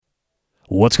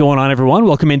What's going on, everyone?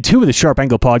 Welcome into the Sharp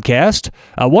Angle Podcast.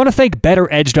 I want to thank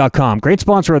BetterEdge.com, great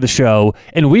sponsor of the show,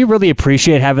 and we really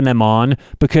appreciate having them on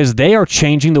because they are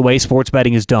changing the way sports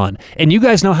betting is done. And you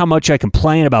guys know how much I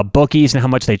complain about bookies and how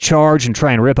much they charge and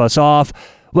try and rip us off.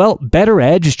 Well,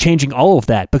 BetterEdge is changing all of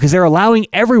that because they're allowing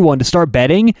everyone to start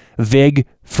betting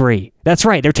VIG-free. That's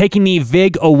right. They're taking the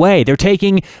VIG away. They're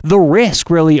taking the risk,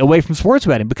 really, away from sports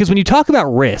betting because when you talk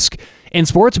about risk in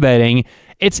sports betting,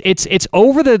 it's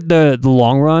over the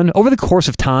long run, over the course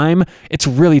of time, it's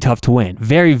really tough to win.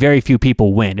 Very, very few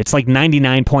people win. It's like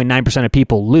 99.9% of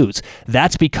people lose.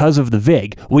 That's because of the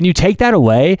VIG. When you take that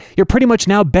away, you're pretty much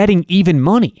now betting even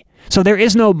money. So there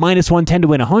is no minus 110 to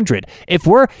win 100.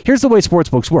 Here's the way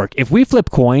sportsbooks work. If we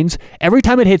flip coins, every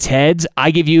time it hits heads,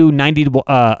 I give you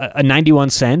 91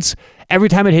 cents. Every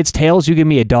time it hits tails, you give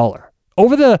me $1.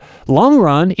 Over the long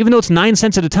run, even though it's 9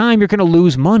 cents at a time, you're going to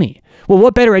lose money. Well,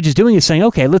 what BetterEdge is doing is saying,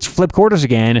 okay, let's flip quarters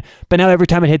again, but now every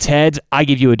time it hits heads, I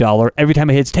give you $1. Every time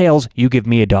it hits tails, you give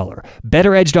me $1.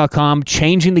 BetterEdge.com,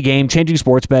 changing the game, changing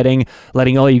sports betting,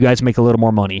 letting all you guys make a little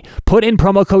more money. Put in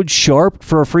promo code SHARP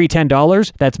for a free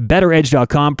 $10. That's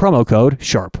BetterEdge.com, promo code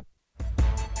SHARP.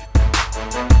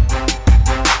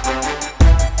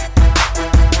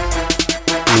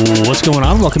 What's going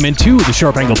on? Welcome into the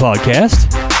Sharp Angle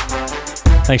Podcast.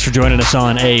 Thanks for joining us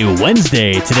on a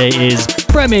Wednesday. Today is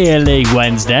Premier League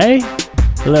Wednesday.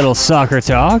 A little soccer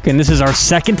talk, and this is our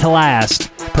second to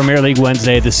last Premier League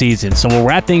Wednesday of the season. So we'll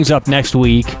wrap things up next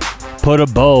week, put a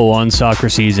bow on soccer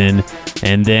season,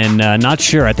 and then not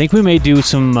sure. I think we may do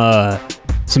some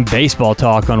baseball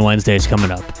talk on Wednesdays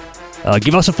coming up.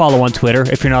 Give us a follow on Twitter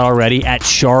if you're not already at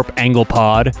Sharp Angle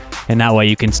Pod, and that way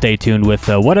you can stay tuned with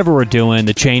whatever we're doing,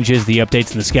 the changes, the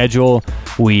updates in the schedule.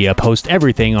 We post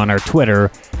everything on our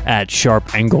Twitter at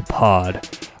Sharp Angle Pod.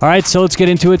 All right, so let's get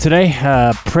into it today.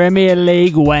 Premier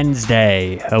League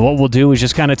Wednesday. What we'll do is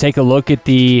just kind of take a look at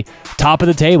the top of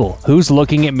the table. Who's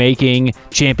looking at making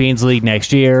Champions League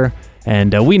next year?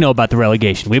 And we know about the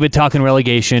relegation. We've been talking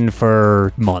relegation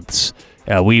for months.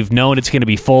 We've known it's going to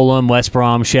be Fulham, West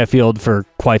Brom, Sheffield for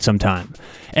quite some time.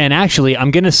 And actually, I'm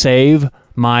going to save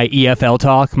my EFL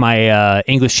talk, my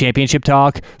English Championship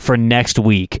talk, for next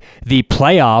week. The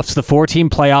playoffs, the 4-team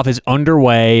playoff is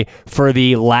underway for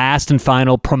the last and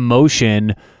final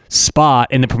promotion spot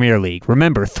in the Premier League.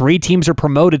 Remember, 3 teams are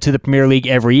promoted to the Premier League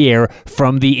every year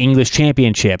from the English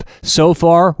Championship. So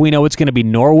far, we know it's going to be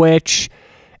Norwich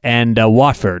and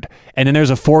Watford. And then there's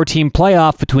a 4-team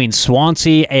playoff between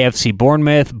Swansea, AFC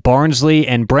Bournemouth, Barnsley,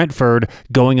 and Brentford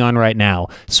going on right now.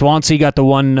 Swansea got the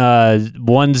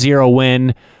 1-0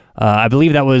 win. I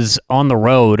believe that was on the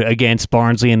road against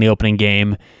Barnsley in the opening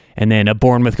game. And then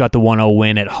Bournemouth got the 1-0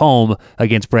 win at home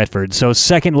against Brentford. So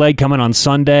second leg coming on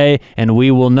Sunday, and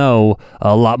we will know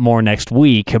a lot more next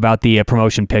week about the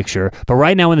promotion picture. But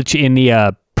right now in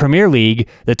the Premier League,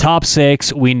 the top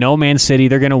 6, we know Man City,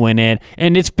 they're going to win it,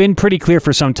 and it's been pretty clear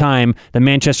for some time that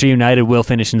Manchester United will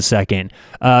finish in second.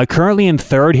 Currently in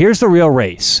third, here's the real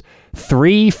race.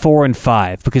 3, 4, and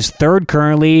 5, because third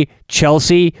currently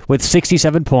Chelsea with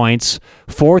 67 points,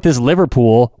 fourth is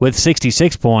Liverpool with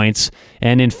 66 points,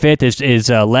 and in fifth is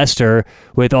Leicester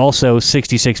with also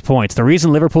 66 points. The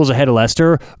reason Liverpool's ahead of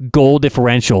Leicester, goal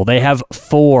differential. They have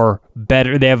 4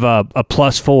 better. They have a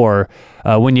 +4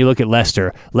 when you look at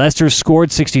Leicester. Leicester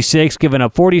scored 66, giving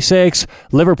up 46.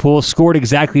 Liverpool scored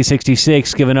exactly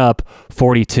 66, giving up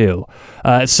 42.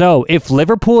 So if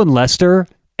Liverpool and Leicester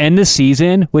end the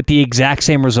season with the exact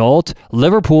same result,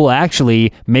 Liverpool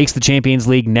actually makes the Champions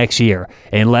League next year.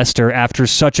 And Leicester, after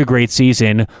such a great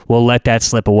season, will let that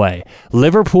slip away.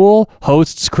 Liverpool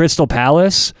hosts Crystal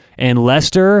Palace, and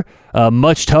Leicester, a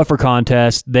much tougher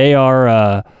contest. They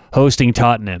are hosting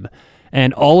Tottenham.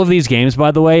 And all of these games,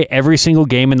 by the way, every single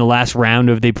game in the last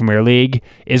round of the Premier League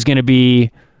is going to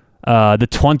be the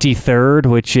 23rd,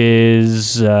 which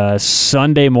is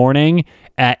Sunday morning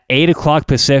at 8 o'clock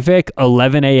Pacific,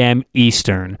 11 a.m.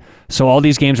 Eastern. So all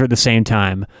these games are at the same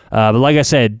time. But like I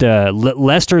said,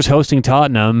 Leicester's hosting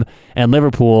Tottenham, and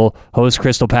Liverpool hosts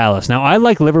Crystal Palace. Now, I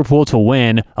like Liverpool to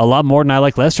win a lot more than I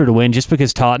like Leicester to win, just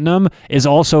because Tottenham is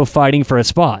also fighting for a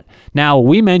spot. Now,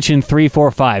 we mentioned 3,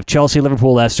 4, 5, Chelsea,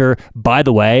 Liverpool, Leicester. By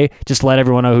the way, just let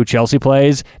everyone know who Chelsea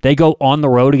plays. They go on the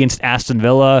road against Aston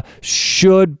Villa.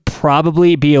 Should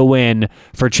probably be a win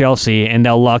for Chelsea, and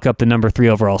they'll lock up the number 3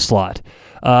 overall slot.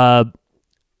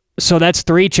 So that's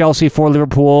 3 Chelsea, 4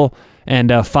 Liverpool,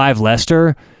 and 5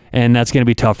 Leicester, and that's going to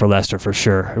be tough for Leicester for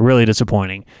sure. Really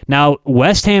disappointing. Now,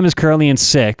 West Ham is currently in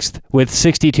 6th with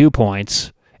 62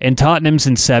 points, and Tottenham's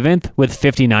in 7th with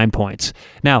 59 points.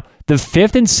 Now, the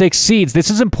 5th and 6th seeds, this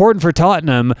is important for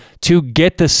Tottenham to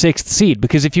get the 6th seed,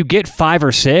 because if you get 5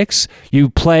 or 6, you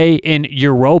play in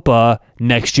Europa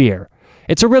next year.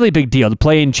 It's a really big deal to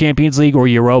play in Champions League or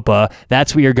Europa.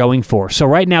 That's what you're going for. So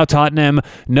right now, Tottenham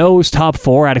knows top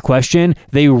 4 out of question.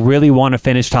 They really want to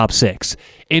finish top 6.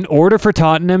 In order for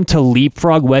Tottenham to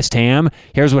leapfrog West Ham,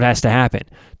 here's what has to happen.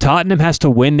 Tottenham has to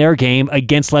win their game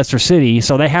against Leicester City,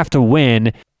 so they have to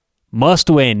win, must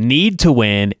win, need to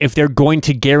win if they're going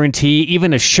to guarantee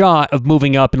even a shot of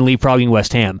moving up and leapfrogging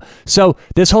West Ham. So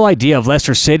this whole idea of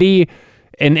Leicester City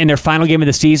in their final game of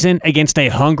the season against a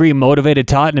hungry, motivated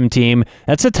Tottenham team,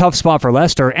 that's a tough spot for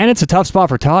Leicester, and it's a tough spot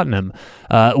for Tottenham.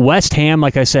 West Ham,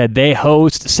 like I said, they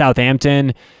host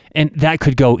Southampton, and that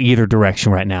could go either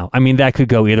direction right now. I mean, that could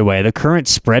go either way. The current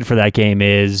spread for that game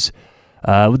is,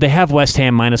 they have West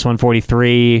Ham minus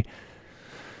 143.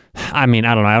 I mean,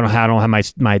 I don't know. I don't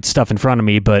have my stuff in front of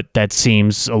me, but that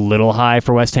seems a little high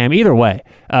for West Ham. Either way,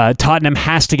 Tottenham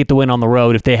has to get the win on the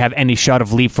road if they have any shot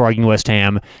of leapfrogging West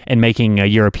Ham and making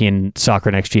European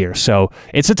soccer next year. So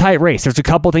it's a tight race. There's a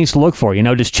couple things to look for. You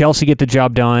know, does Chelsea get the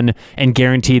job done and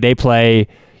guarantee they play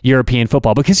European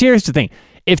football? Because here's the thing.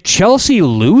 If Chelsea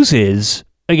loses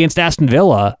against Aston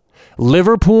Villa,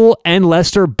 Liverpool and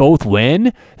Leicester both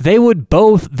win, they would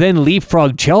both then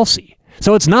leapfrog Chelsea.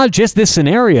 So it's not just this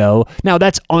scenario. Now,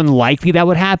 that's unlikely that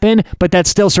would happen, but that's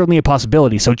still certainly a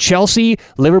possibility. So Chelsea,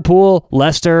 Liverpool,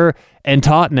 Leicester, and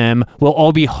Tottenham will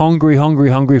all be hungry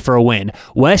for a win.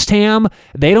 West Ham,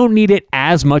 they don't need it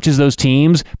as much as those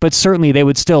teams, but certainly they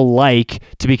would still like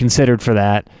to be considered for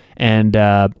that. And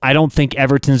I don't think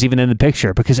Everton's even in the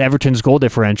picture, because Everton's goal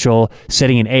differential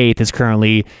sitting in 8th is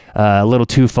currently a little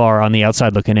too far on the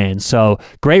outside looking in. So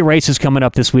great races coming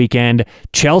up this weekend.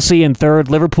 Chelsea in 3rd,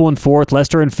 Liverpool in 4th,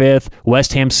 Leicester in 5th,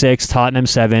 West Ham 6th, Tottenham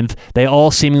 7th. They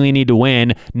all seemingly need to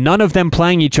win. None of them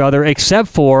playing each other except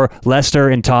for Leicester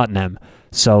and Tottenham.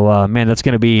 So, man, that's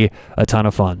going to be a ton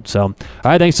of fun. So, all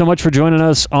right, thanks so much for joining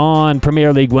us on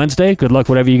Premier League Wednesday. Good luck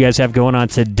whatever you guys have going on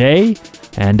today,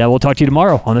 and we'll talk to you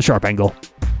tomorrow on The Sharp Angle.